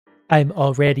I'm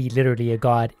already literally a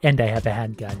god and I have a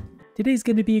handgun. Today's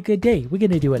gonna be a good day. We're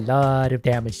gonna do a lot of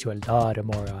damage to a lot of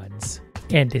morons.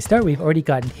 And to start, we've already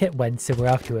gotten hit once, so we're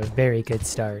off to a very good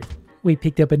start. We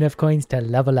picked up enough coins to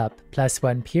level up.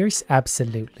 +1 pierce,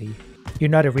 absolutely. You're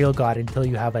not a real god until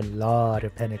you have a lot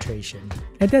of penetration.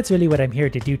 And that's really what I'm here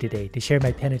to do today, to share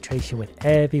my penetration with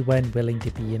everyone willing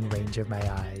to be in range of my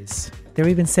eyes. They're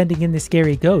even sending in the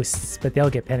scary ghosts, but they'll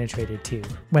get penetrated too.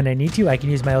 When I need to, I can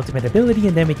use my ultimate ability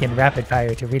and then we can rapid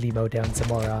fire to really mow down some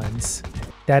morons.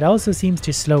 That also seems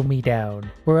to slow me down.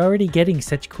 We're already getting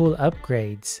such cool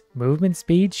upgrades. Movement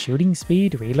speed, shooting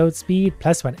speed, reload speed,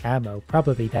 +1 ammo,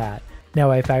 probably that. Now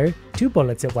I fire 2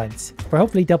 bullets at once, for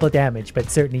hopefully double damage, but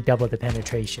certainly double the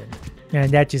penetration.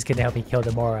 And that's just gonna help me kill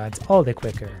the morons all the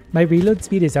quicker. My reload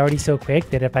speed is already so quick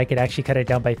that if I could actually cut it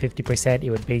down by 50%, it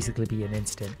would basically be an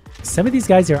instant. Some of these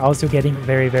guys are also getting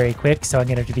very quick, so I'm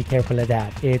gonna have to be careful of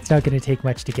that. It's not gonna take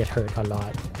much to get hurt a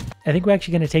lot. I think we're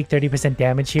actually going to take 30%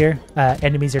 damage here.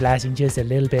 Enemies are lasting just a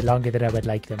little bit longer than I would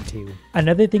like them to.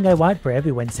 Another thing I want for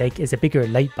everyone's sake is a bigger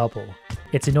light bubble.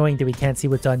 It's annoying that we can't see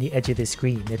what's on the edge of the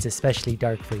screen. It's especially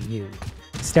dark for you.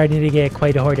 Starting to get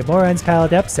quite a horde of morons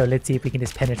piled up, so let's see if we can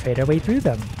just penetrate our way through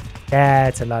them.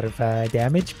 That's a lot of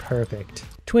damage. Perfect.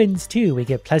 Twins too. We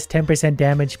get +10%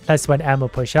 damage, +1 ammo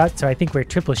per shot, so I think we're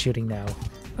triple shooting now.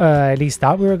 At least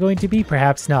thought we were going to be,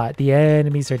 perhaps not. The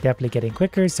enemies are definitely getting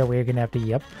quicker, so we're gonna have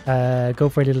to, go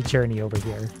for a little journey over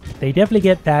here. They definitely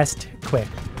get fast quick.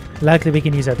 Luckily we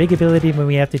can use our big ability when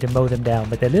we have to mow them down,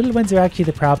 but the little ones are actually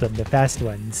the problem, the fast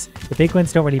ones. The big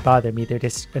ones don't really bother me, they're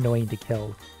just annoying to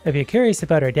kill. If you're curious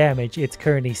about our damage, it's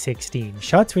currently 16.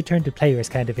 Shots returned to player is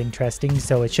kind of interesting,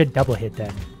 so it should double hit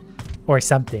them. Or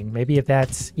something. Maybe if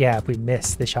that's, yeah, if we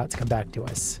miss, the shots come back to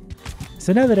us.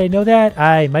 So now that I know that,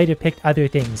 I might have picked other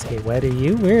things. Okay, what are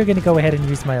you? We're going to go ahead and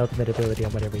use my ultimate ability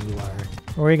on whatever you are.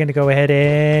 We're going to go ahead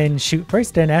and shoot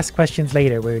first and ask questions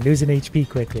later. We're losing HP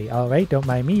quickly. Alright, don't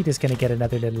mind me. Just going to get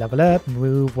another little level up.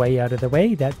 Move way out of the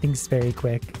way. That thing's very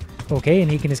quick. Okay,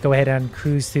 and he can just go ahead and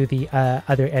cruise through the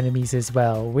other enemies as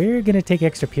well. We're going to take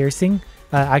extra piercing.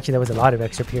 Actually, that was a lot of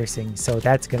extra piercing, so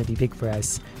that's going to be big for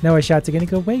us. Now our shots are going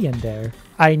to go way in there.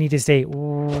 I need to stay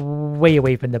way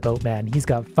away from the boatman. He's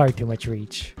got far too much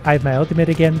reach. I have my ultimate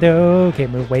again, though. Okay,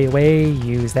 move way away.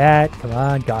 Use that. Come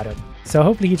on, got him. So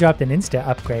hopefully he dropped an insta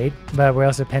upgrade, but we're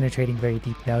also penetrating very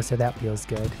deep now, so that feels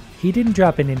good. He didn't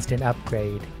drop an instant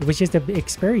upgrade. It was just an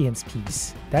experience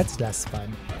piece. That's less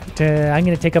fun. I'm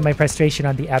going to take out my frustration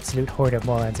on the absolute horde of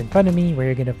morons in front of me.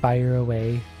 We're going to fire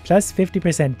away.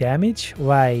 +50% damage?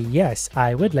 Why, yes,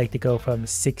 I would like to go from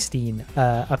 16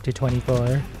 up to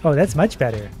 24. Oh, that's much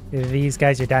better. These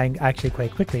guys are dying actually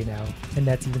quite quickly now, and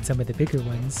that's even some of the bigger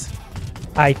ones.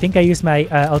 I think I used my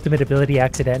ultimate ability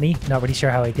accidentally. Not really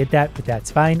sure how I did that, but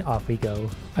that's fine. Off we go.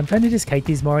 I'm trying to just kite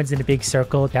these morons in a big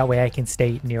circle. That way I can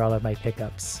stay near all of my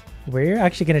pickups. We're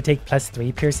actually going to take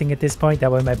 +3 piercing at this point.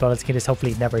 That way my bullets can just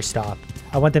hopefully never stop.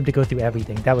 I want them to go through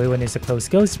everything. That way when there's a close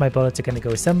ghost, my bullets are going to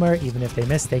go somewhere. Even if they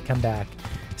miss, they come back.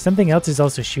 Something else is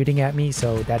also shooting at me,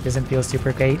 so that doesn't feel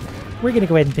super great. We're going to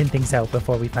go ahead and pin things out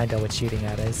before we find out what's shooting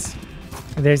at us.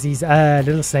 There's these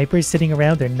little snipers sitting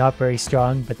around. They're not very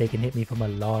strong, but they can hit me from a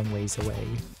long ways away.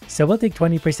 So we'll take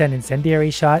 20%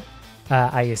 incendiary shot.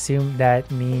 I assume that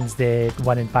means that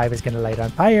 1 in 5 is going to light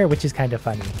on fire, which is kind of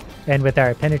funny. And with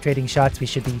our penetrating shots, we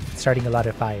should be starting a lot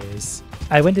of fires.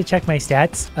 I went to check my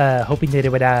stats, hoping that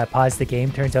it would pause the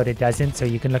game. Turns out it doesn't, so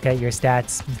you can look at your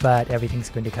stats, but everything's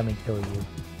going to come and kill you.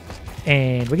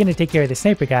 And we're going to take care of the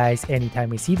sniper guys anytime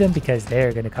we see them, because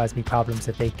they're going to cause me problems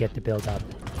if they get to build up.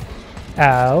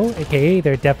 Ow, okay,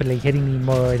 they're definitely hitting me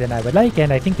more than I would like,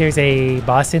 and I think there's a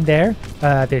boss in there.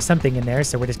 There's something in there,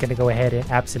 so we're just going to go ahead and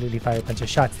absolutely fire a bunch of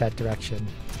shots that direction.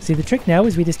 See, the trick now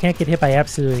is we just can't get hit by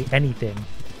absolutely anything.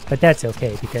 But that's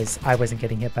okay, because I wasn't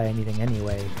getting hit by anything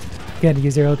anyway. Gonna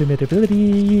use our ultimate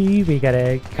ability. We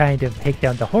gotta kind of take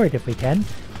down the horde if we can.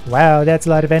 Wow, that's a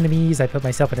lot of enemies. I put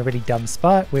myself in a really dumb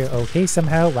spot. We're okay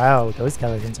somehow. Wow, those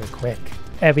skeletons are quick.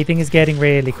 Everything is getting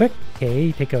really quick.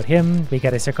 Okay, take out him. We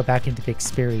gotta circle back into the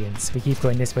experience. We keep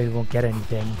going this way, we won't get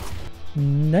anything.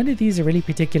 None of these are really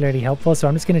particularly helpful, so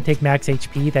I'm just gonna take max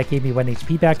HP. That gave me 1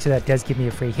 HP back, so that does give me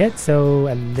a free hit, so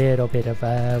a little bit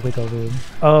of wiggle room.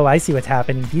 Oh, I see what's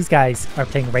happening. These guys are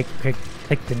playing right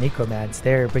click the necromants.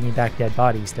 They're bringing back dead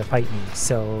bodies to fight me,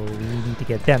 so we need to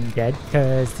get them dead,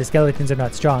 because the skeletons are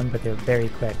not strong, but they're very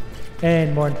quick.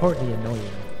 And more importantly, annoying.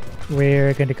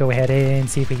 We're going to go ahead and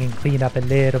see if we can clean up a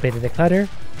little bit of the clutter.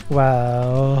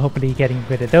 Well, hopefully getting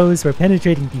rid of those. We're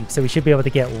penetrating deep, so we should be able to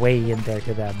get way in there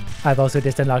to them. I've also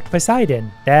just unlocked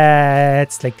Poseidon.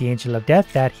 That's like the Angel of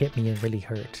Death. That hit me and really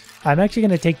hurt. I'm actually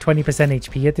going to take 20%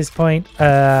 HP at this point.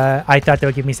 I thought that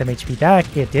would give me some HP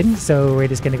back. It didn't, so we're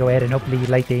just going to go ahead and hopefully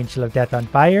light the Angel of Death on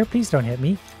fire. Please don't hit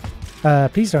me.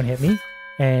 Please don't hit me.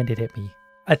 And it hit me.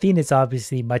 Athena is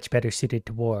obviously much better suited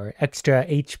to war. Extra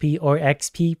HP or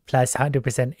XP plus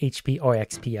 100% HP or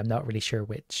XP. I'm not really sure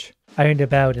which. I earned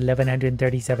about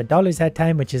 $1,137 that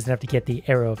time, which is enough to get the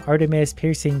Arrow of Artemis,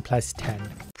 piercing plus 10.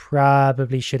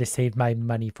 Probably should have saved my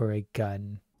money for a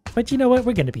gun. But you know what?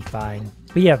 We're going to be fine.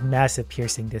 We have massive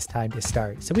piercing this time to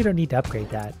start, so we don't need to upgrade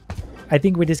that. I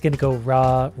think we're just going to go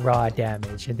raw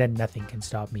damage, and then nothing can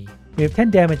stop me. We have 10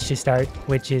 damage to start,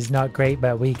 which is not great,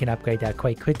 but we can upgrade that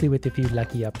quite quickly with a few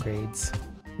lucky upgrades.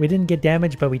 We didn't get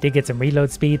damage, but we did get some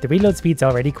reload speed. The reload speed's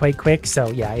already quite quick, so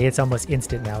yeah, it's almost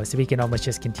instant now, so we can almost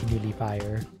just continually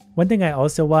fire. One thing I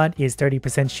also want is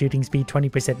 30% shooting speed,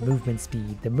 20% movement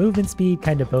speed. The movement speed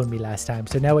kind of boned me last time,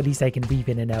 so now at least I can weave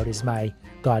in and out as my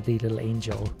godly little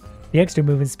angel. The extra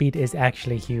movement speed is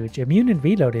actually huge. Immune and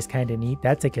reload is kind of neat.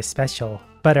 That's like a special.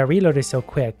 But our reload is so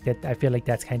quick that I feel like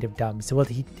that's kind of dumb. So we'll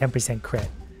hit 10% crit.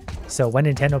 So 1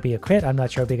 in 10 will be a crit. I'm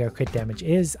not sure how big our crit damage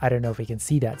is. I don't know if we can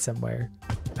see that somewhere.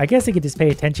 I guess I could just pay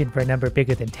attention for a number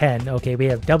bigger than 10. Okay, we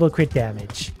have double crit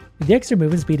damage. The extra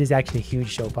movement speed is actually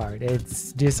huge so far.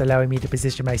 It's just allowing me to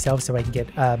position myself so I can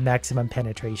get maximum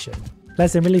penetration.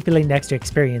 Plus, I'm really feeling the extra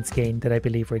experience gain that I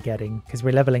believe we're getting, because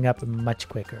we're leveling up much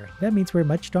quicker. That means we're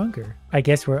much stronger. I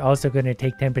guess we're also going to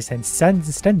take 10%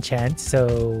 stun chance,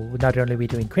 so not only are we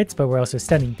doing crits, but we're also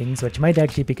stunning things, which might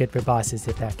actually be good for bosses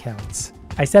if that counts.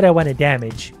 I said I wanted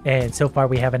damage, and so far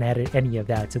we haven't added any of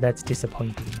that, so that's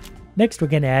disappointing. Next, we're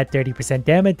going to add 30%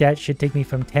 damage. That should take me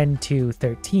from 10 to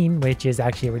 13, which is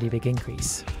actually a really big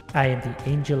increase. I am the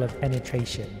Angel of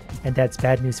Penetration, and that's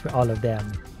bad news for all of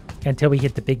them. Until we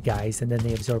hit the big guys and then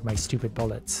they absorb my stupid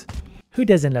bullets. Who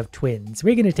doesn't love twins?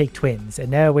 We're going to take twins,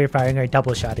 and now we're firing our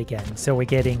double shot again. So we're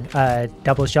getting a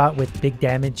double shot with big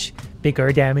damage,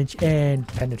 bigger damage, and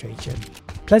penetration.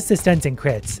 Plus the stuns and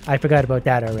crits. I forgot about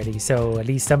that already, so at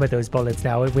least some of those bullets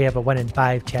now, we have a 1 in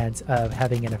 5 chance of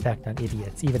having an effect on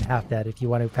idiots. Even half that if you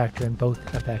want to factor in both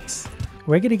effects.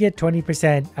 We're going to get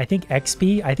 20%, I think,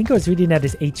 XP. I think I was reading that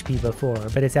as HP before,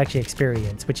 but it's actually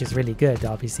experience, which is really good,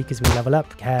 obviously, because we level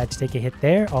up. Had to take a hit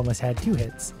there, almost had 2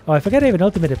 hits. Oh, I forgot I have an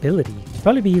ultimate ability.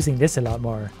 Probably be using this a lot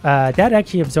more. That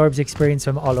actually absorbs experience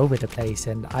from all over the place,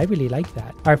 and I really like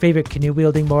that. Our favorite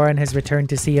canoe-wielding moron has returned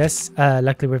to see us.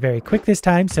 Luckily, we're very quick this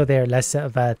time, so they're less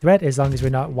of a threat as long as we're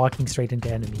not walking straight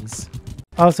into enemies.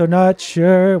 Also not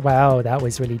sure, wow, that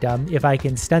was really dumb, if I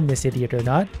can stun this idiot or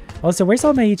not. Also, where's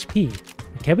all my HP?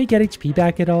 Can we get HP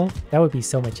back at all? That would be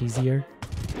so much easier.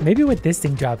 Maybe what this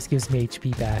thing drops gives me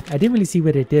HP back. I didn't really see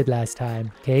what it did last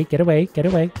time. Okay, get away, get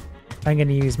away. I'm going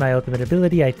to use my ultimate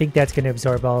ability. I think that's going to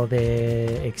absorb all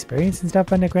the experience and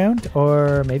stuff on the ground,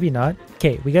 or maybe not.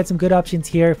 Okay, we got some good options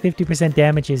here. 50%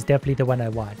 damage is definitely the one I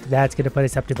want. That's going to put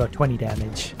us up to about 20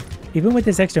 damage. Even with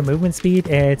this extra movement speed,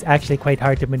 it's actually quite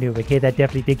hard to maneuver. Okay, that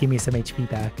definitely did give me some HP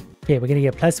back. Okay, we're going to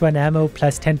get +1 ammo,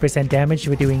 plus 10% damage.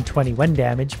 We're doing 21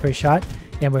 damage per shot,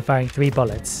 and we're firing 3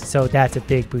 bullets. So that's a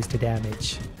big boost to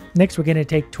damage. Next, we're going to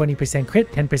take 20%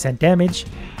 crit, 10% damage.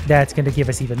 That's going to give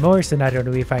us even more. So not only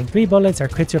are we firing 3 bullets, our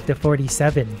crits are up to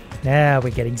 47. Now we're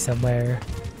getting somewhere.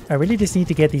 I really just need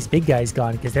to get these big guys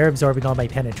gone because they're absorbing all my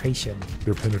penetration.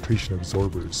 They're penetration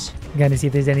absorbers. I'm gonna see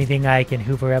if there's anything I can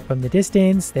hoover up from the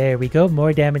distance. There we go.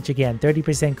 More damage again.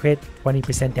 30% crit,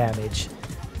 20% damage.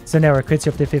 So now our crits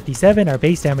are up to 57. Our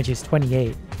base damage is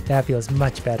 28. That feels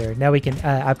much better. Now we can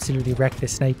absolutely wreck the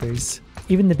snipers.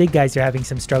 Even the big guys are having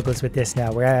some struggles with this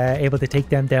now. We're able to take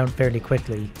them down fairly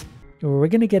quickly. We're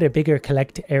going to get a bigger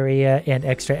collect area and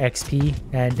extra XP,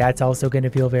 and that's also going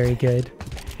to feel very good.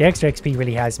 The extra XP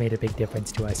really has made a big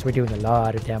difference to us. We're doing a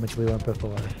lot of damage we weren't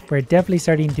before. We're definitely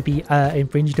starting to be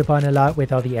infringed upon a lot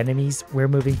with all the enemies. We're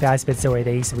moving fast, but so are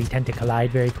they, so we tend to collide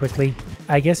very quickly.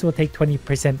 I guess we'll take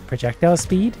 20% projectile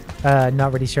speed.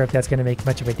 Not really sure if that's going to make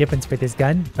much of a difference for this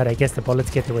gun, but I guess the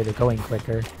bullets get to where they're going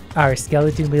quicker. Our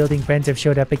skeleton-wielding friends have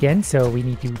showed up again, so we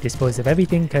need to dispose of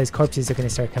everything because corpses are going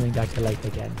to start coming back to life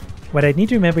again. What I need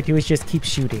to remember to is just keep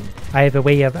shooting. I have a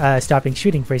way of stopping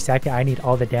shooting for a second. I need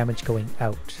all the damage going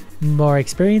out. More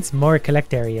experience, more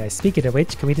collect area. Speaking of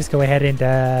which, can we just go ahead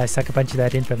and suck a bunch of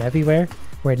that in from everywhere?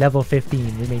 We're at level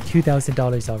 15. We made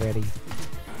 $2,000 already.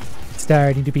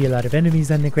 Starting to be a lot of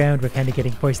enemies on the ground. We're kind of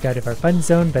getting forced out of our fun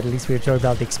zone, but at least we absorbed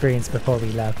all the experience before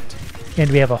we left. And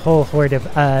we have a whole horde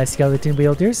of skeleton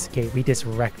wielders. Okay, we just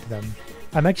wrecked them.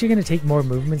 I'm actually going to take more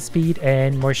movement speed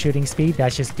and more shooting speed.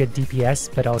 That's just good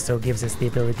DPS, but also gives us the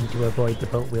ability to avoid the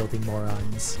boat-wielding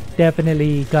morons.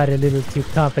 Definitely got a little too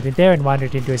confident there and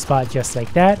wandered into a spot just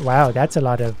like that. Wow, that's a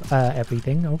lot of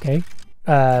everything. Okay.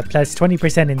 Plus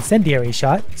 20% incendiary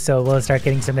shot, so we'll start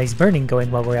getting some nice burning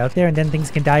going while we're out there, and then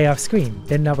things can die off screen.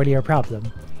 Then not really our problem.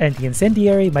 And the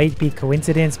incendiary might be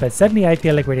coincidence, but suddenly I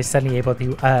feel like we're just suddenly able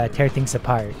to tear things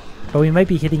apart. But we might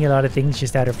be hitting a lot of things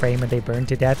just out of frame and they burn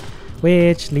to death,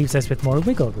 which leaves us with more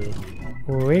wiggle room.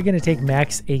 We're going to take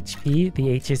max HP. The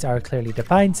H's are clearly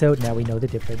defined, so now we know the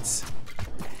difference.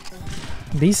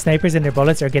 These snipers and their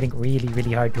bullets are getting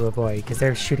really hard to avoid because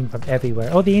they're shooting from everywhere.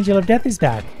 Oh, the Angel of Death is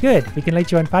back. Good. We can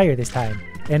light you on fire this time.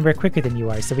 And we're quicker than you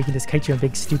are, so we can just kite you in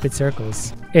big stupid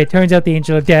circles. It turns out the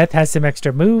Angel of Death has some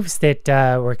extra moves that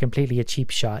were completely a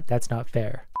cheap shot. That's not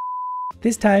fair.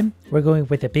 This time, we're going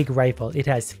with a big rifle. It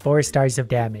has 4 stars of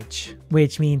damage,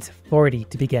 which means 40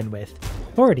 to begin with.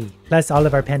 40, plus all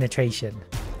of our penetration.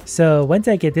 So once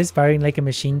I get this firing like a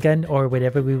machine gun, or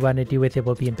whatever we want to do with it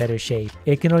will be in better shape.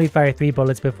 It can only fire 3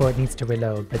 bullets before it needs to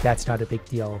reload, but that's not a big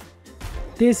deal.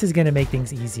 This is going to make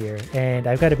things easier, and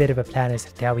I've got a bit of a plan as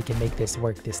to how we can make this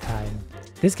work this time.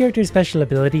 This character's special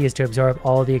ability is to absorb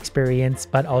all the experience,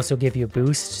 but also give you a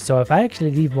boost, so if I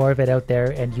actually leave more of it out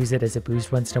there and use it as a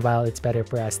boost once in a while, it's better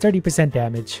for us. 30%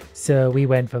 damage. So we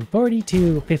went from 40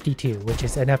 to 52, which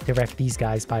is enough to wreck these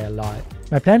guys by a lot.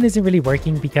 My plan isn't really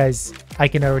working because I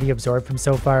can already absorb from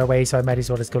so far away, so I might as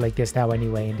well just go like this now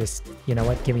anyway and just, you know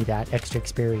what, give me that extra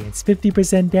experience.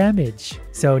 50% damage.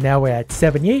 So now we're at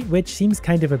 78, which seems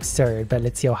kind of absurd, but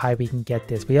let's see how high we can get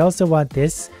this. We also want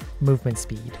this movement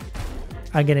speed.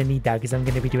 I'm going to need that because I'm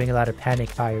going to be doing a lot of panic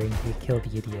firing to kill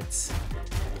the idiots.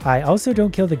 I also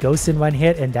don't kill the ghosts in one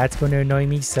hit, and that's going to annoy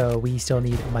me, so we still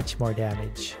need much more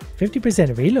damage.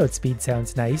 50% reload speed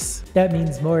sounds nice. That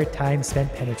means more time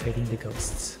spent penetrating the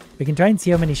ghosts. We can try and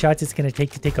see how many shots it's going to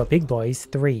take out big boys.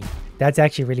 3. That's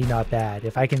actually really not bad.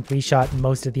 If I can 3-shot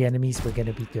most of the enemies, we're going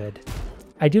to be good.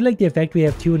 I do like the effect we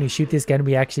have too. When we shoot this gun,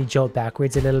 we actually jolt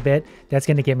backwards a little bit. That's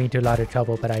going to get me into a lot of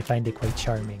trouble, but I find it quite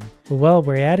charming. Well,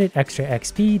 we're at it. Extra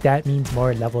XP. That means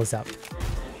more levels up.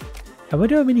 I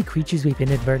wonder how many creatures we've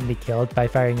inadvertently killed by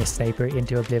firing a sniper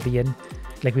into oblivion.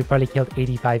 Like we probably killed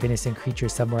 85 innocent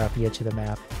creatures somewhere off the edge of the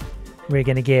map. We're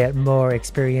going to get more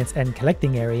experience and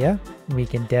collecting area. We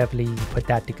can definitely put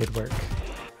that to good work.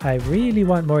 I really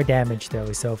want more damage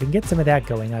though, so if we can get some of that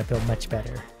going, I feel much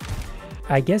better.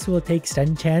 I guess we'll take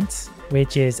stun chance,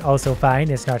 which is also fine.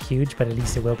 It's not huge, but at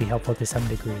least it will be helpful to some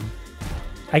degree.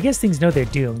 I guess things know they're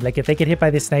doomed. Like if they get hit by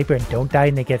the sniper and don't die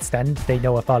and they get stunned, they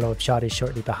know a follow-up shot is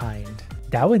shortly behind.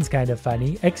 That one's kind of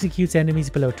funny. Executes enemies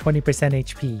below 20%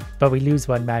 HP, but we lose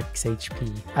 1 max HP.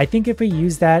 I think if we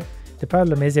use that, the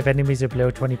problem is if enemies are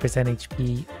below 20%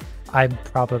 HP, I'm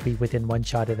probably within 1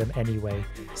 shot of them anyway.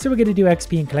 So we're going to do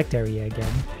XP and collect area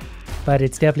again. But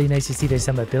it's definitely nice to see there's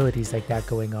some abilities like that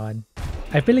going on.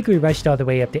 I feel like we rushed all the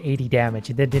way up to 80 damage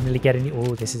and then didn't really get any.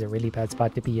 Oh, this is a really bad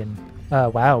spot to be in.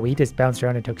 Wow, we just bounced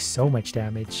around and took so much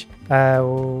damage.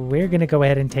 We're going to go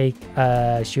ahead and take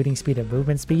shooting speed and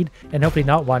movement speed and hopefully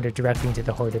not wander directly into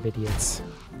the horde of idiots.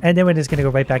 And then we're just going to go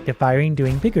right back to firing,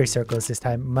 doing bigger circles this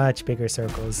time, much bigger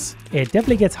circles. It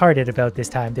definitely gets hard at about this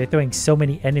time. They're throwing so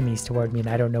many enemies toward me and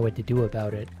I don't know what to do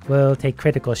about it. We'll take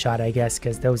critical shot, I guess,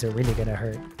 because those are really going to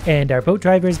hurt. And our boat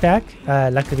driver is back.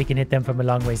 Luckily we can hit them from a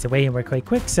long ways away and we're quite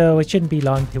quick, so it shouldn't be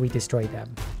long till we destroy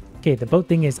them. Okay, the boat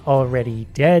thing is already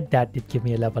dead. That did give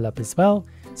me a level up as well.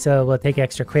 So we'll take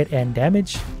extra crit and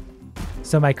damage.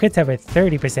 So my crits have a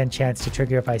 30% chance to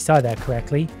trigger if I saw that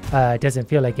correctly. It doesn't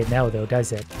feel like it now though,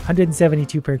 does it?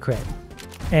 172 per crit.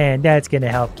 And that's going to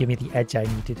help give me the edge I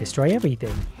need to destroy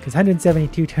everything. Because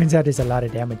 172 turns out is a lot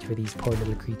of damage for these poor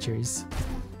little creatures.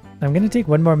 I'm going to take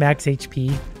 1 more max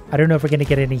HP. I don't know if we're going to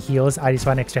get any heals. I just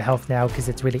want extra health now because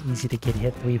it's really easy to get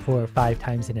hit 3, 4, or 5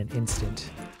 times in an instant.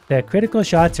 The critical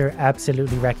shots are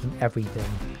absolutely wrecking everything.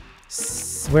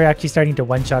 We're actually starting to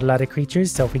one-shot a lot of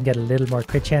creatures, so if we can get a little more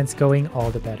crit chance going,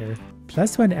 all the better.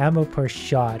 +1 ammo per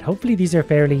shot. Hopefully these are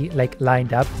fairly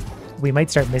lined up. We might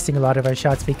start missing a lot of our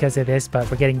shots because of this, but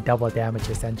we're getting double damage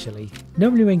essentially.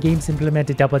 Normally when games implement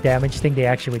a double damage thing, they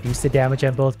actually reduce the damage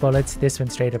on both bullets. This one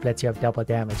straight up lets you have double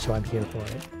damage, so I'm here for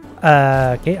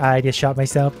it. Okay, I just shot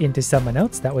myself into someone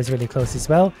else. That was really close as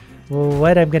well.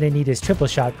 What I'm going to need is triple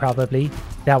shot probably.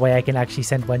 That way I can actually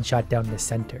send 1 shot down the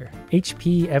center.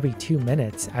 HP every 2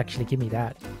 minutes. Actually, give me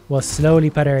that. We'll slowly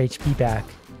put our HP back.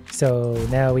 So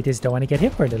now we just don't want to get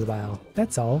hit for a little while.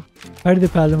 That's all. Part of the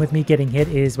problem with me getting hit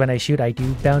is when I shoot, I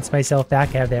do bounce myself back.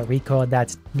 I have that recoil and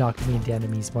that's knocked me into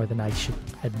enemies more than I should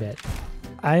admit.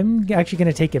 I'm actually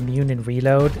going to take immune and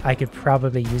reload. I could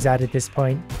probably use that at this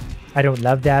point. I don't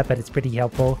love that, but it's pretty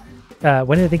helpful.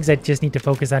 One of the things I just need to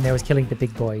focus on now is killing the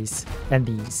big boys. And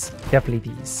these.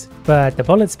 Definitely these. But the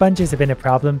bullet sponges have been a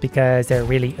problem because they're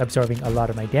really absorbing a lot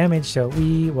of my damage. So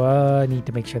we need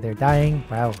to make sure they're dying.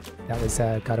 Wow, that was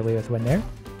got away with one there.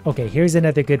 Okay, here's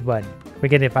another good one. We're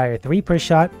going to fire 3 per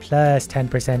shot plus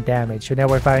 10% damage. So now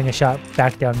we're firing a shot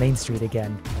back down Main Street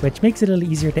again, which makes it a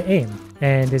little easier to aim.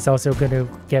 And is also going to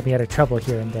get me out of trouble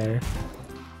here and there.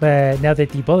 But now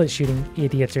that the bullet shooting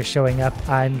idiots are showing up,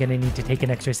 I'm going to need to take an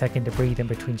extra second to breathe in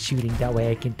between shooting. That way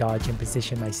I can dodge and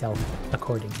position myself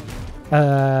accordingly.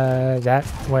 That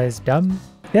was dumb.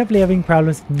 Definitely having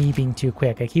problems with me being too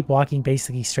quick. I keep walking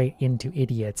basically straight into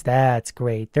idiots. That's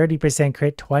great. 30%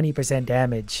 crit, 20%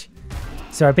 damage.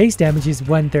 So our base damage is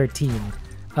 113.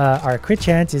 Our crit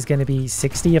chance is going to be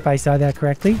 60 if I saw that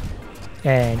correctly.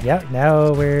 And yeah,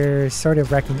 now we're sort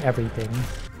of wrecking everything.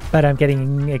 But I'm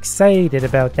getting excited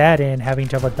about that and having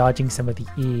trouble dodging some of the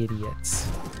idiots.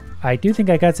 I do think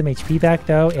I got some HP back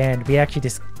though, and we actually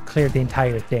just cleared the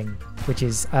entire thing, which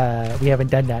is, we haven't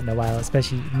done that in a while,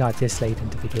 especially not this late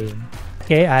into the game.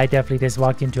 Okay, I definitely just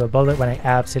walked into a bullet when I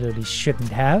absolutely shouldn't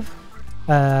have.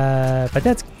 But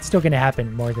that's still going to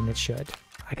happen more than it should.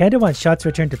 I kind of want shots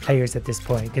returned to players at this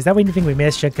point, because that way anything we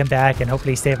miss should come back and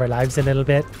hopefully save our lives a little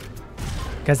bit.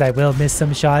 Because I will miss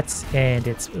some shots, and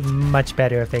it's much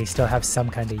better if they still have some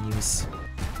kind of use.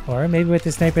 Or maybe with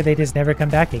the sniper they just never come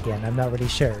back again, I'm not really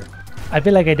sure. I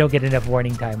feel like I don't get enough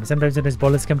warning time. Sometimes when those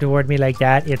bullets come toward me like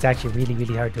that, it's actually really,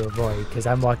 really hard to avoid, because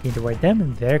I'm walking toward them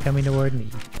and they're coming toward me.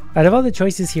 Out of all the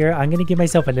choices here, I'm going to give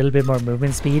myself a little bit more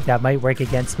movement speed. That might work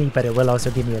against me, but it will also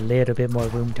give me a little bit more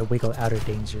room to wiggle out of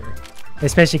danger.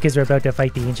 Especially because we're about to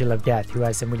fight the Angel of Death, who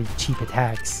has some really cheap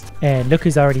attacks. And look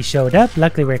who's already showed up.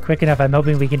 Luckily, we're quick enough. I'm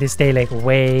hoping we can just stay like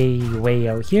way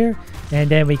out here. And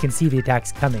then we can see the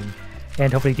attacks coming.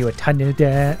 And hopefully do a ton of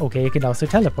that. Okay, it can also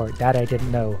teleport. That I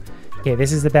didn't know. Okay,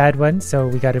 this is the bad one. So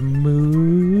we got to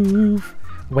move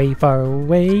way far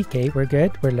away. Okay, we're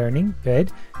good. We're learning.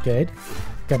 Good.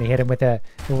 Gonna hit him with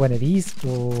one of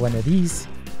these.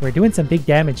 We're doing some big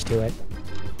damage to it.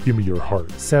 Give me your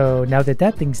heart. So now that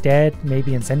that thing's dead,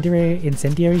 maybe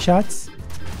incendiary shots?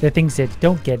 The things that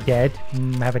don't get dead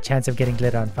have a chance of getting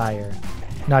lit on fire.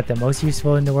 Not the most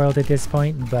useful in the world at this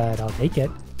point, but I'll take it.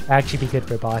 Actually be good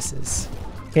for bosses.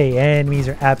 Okay, enemies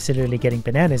are absolutely getting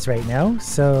bananas right now,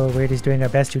 so we're just doing our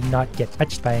best to not get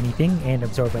touched by anything and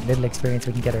absorb what little experience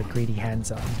we can get our greedy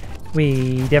hands on.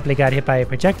 We definitely got hit by a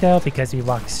projectile because we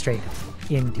walked straight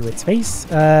into its face,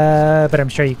 but I'm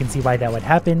sure you can see why that would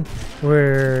happen.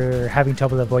 We're having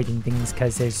trouble avoiding things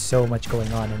because there's so much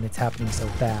going on and it's happening so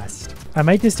fast. I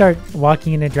might just start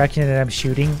walking in a direction that I'm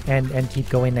shooting and keep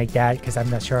going like that because I'm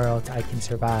not sure else I can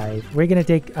survive. We're gonna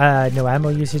take no ammo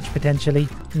usage potentially,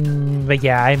 but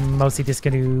yeah, I'm mostly just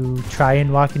gonna try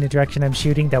and walk in the direction I'm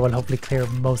shooting. That will hopefully clear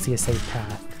mostly a safe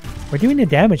path. We're doing the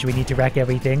damage we need to wreck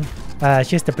everything.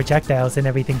 It's just the projectiles and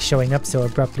everything showing up so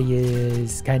abruptly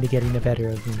is kind of getting the better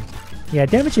of me. Yeah,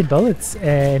 damage and bullets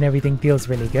and everything feels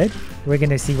really good. We're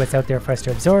going to see what's out there for us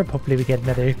to absorb. Hopefully we get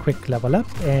another quick level up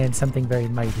and something very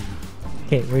mighty.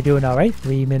 Okay, we're doing all right.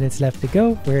 3 minutes left to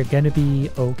go. We're going to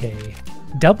be okay.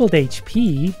 Doubled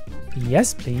HP?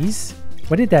 Yes, please.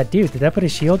 What did that do? Did that put a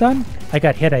shield on? I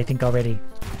got hit, I think, already.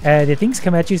 The things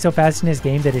come at you so fast in this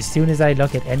game that as soon as I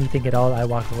look at anything at all, I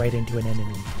walk right into an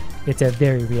enemy. It's a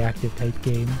very reactive type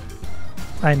game.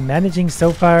 I'm managing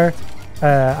so far.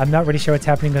 I'm not really sure what's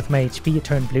happening with my HP. It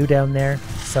turned blue down there,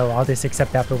 so I'll just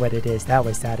accept that for what it is. That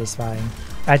was satisfying.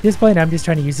 At this point, I'm just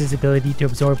trying to use his ability to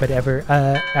absorb whatever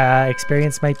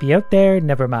experience might be out there.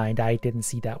 Never mind, I didn't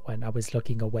see that one. I was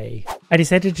looking away. I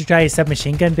decided to try a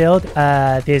submachine gun build.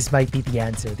 This might be the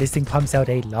answer. This thing pumps out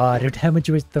a lot of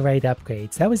damage with the right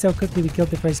upgrades. That was how quickly we killed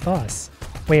the first boss.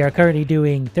 We are currently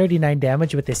doing 39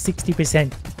 damage with a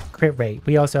 60% crit rate.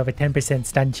 We also have a 10%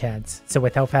 stun chance. So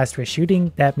with how fast we're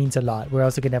shooting, that means a lot. We're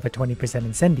also going to have a 20%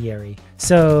 incendiary.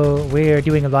 So we're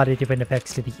doing a lot of different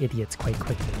effects to the idiots quite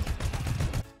quickly.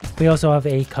 We also have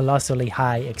a colossally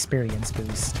high experience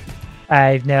boost.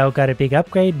 I've now got a big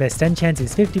upgrade. My stun chance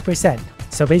is 50%.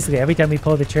 So basically every time we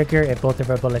pull the trigger, if both of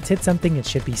our bullets hit something, it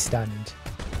should be stunned.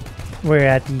 We're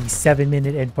at the 7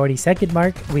 minute and 40 second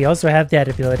mark. We also have that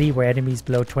ability where enemies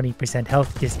below 20%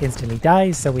 health just instantly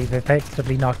die, so we've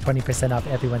effectively knocked 20% off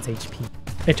everyone's HP.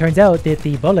 It turns out that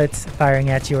the bullets firing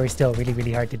at you are still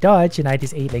really hard to dodge, and I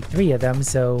just ate like 3 of them,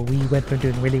 so we went from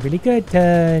doing really good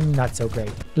to not so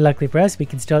great. Luckily for us, we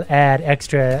can still add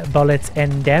extra bullets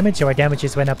and damage, so our damage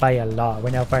just went up by a lot.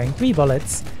 We're now firing 3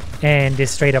 bullets and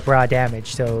just straight up raw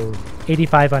damage, so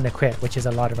 85 on the crit, which is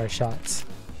a lot of our shots.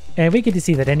 And we get to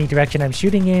see that any direction I'm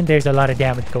shooting in, there's a lot of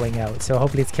damage going out. So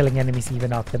hopefully it's killing enemies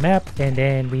even off the map, and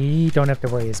then we don't have to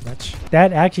worry as much.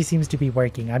 That actually seems to be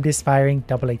working. I'm just firing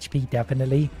double HP,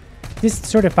 definitely. Just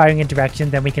sort of firing in direction,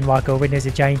 then we can walk over and there's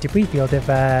a giant debris field of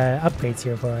upgrades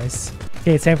here for us.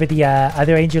 Okay, it's time for the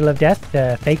other Angel of Death,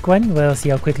 the fake one. We'll see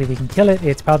how quickly we can kill it.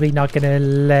 It's probably not going to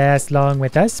last long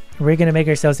with us. We're going to make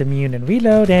ourselves immune and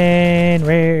reload, and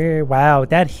wow,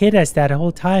 that hit us that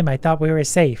whole time. I thought we were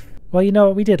safe. Well, you know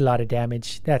what? We did a lot of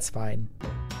damage. That's fine.